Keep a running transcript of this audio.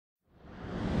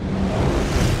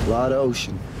lot of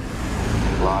ocean.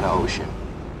 A lot of ocean.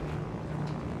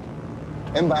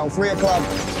 Inbound, 3 o'clock.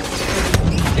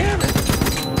 Damn it!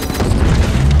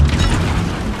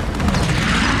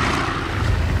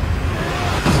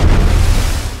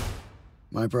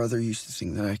 My brother used to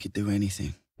think that I could do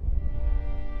anything.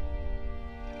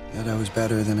 That I was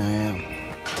better than I am.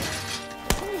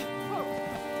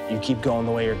 You keep going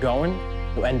the way you're going,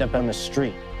 you end up on the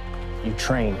street. You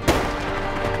train.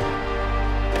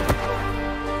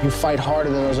 You fight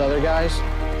harder than those other guys,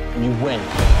 and you win.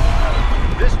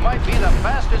 This might be the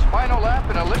fastest final lap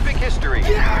in Olympic history.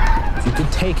 Yeah! If you can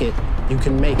take it, you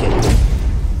can make it.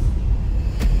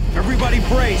 Everybody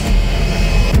brace!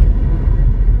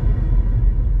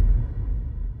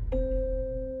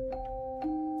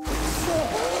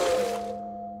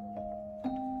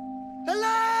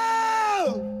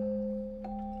 Hello!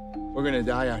 We're gonna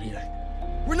die out here.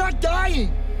 We're not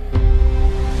dying!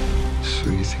 So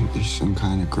you think there's some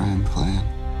kind of grand plan?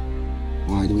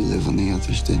 Why do we live when the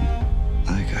others didn't?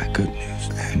 I got good news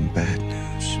and bad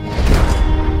news.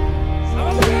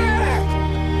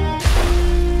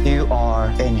 You are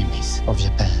enemies of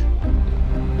Japan.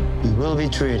 You will be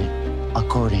treated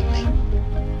accordingly.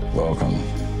 Welcome,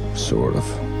 sort of.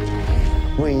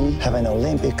 We have an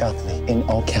Olympic athlete in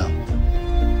all count.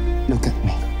 Look at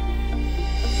me.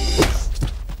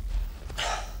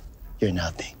 You're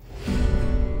nothing.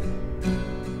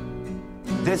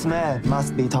 This man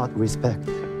must be taught respect.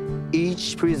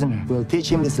 Each prisoner will teach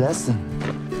him this lesson.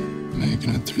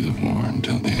 Making it through the war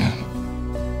until the end.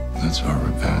 That's our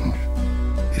revenge.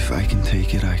 If I can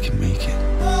take it, I can make it.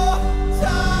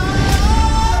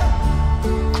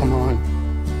 Come on.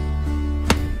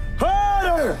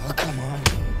 Harder! Oh, come on.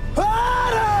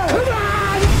 Harder! Come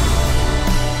on!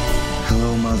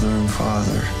 Hello, Mother and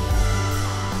Father.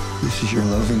 This is your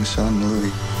loving son,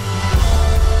 Louis.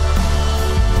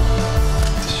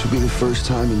 This will be the first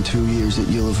time in 2 years that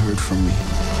you'll have heard from me.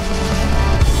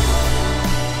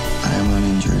 I am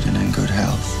uninjured and in good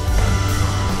health.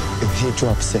 If he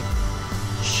drops sick,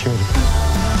 shoot him.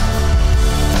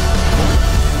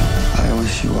 I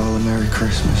wish you all a Merry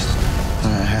Christmas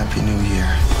and a Happy New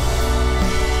Year.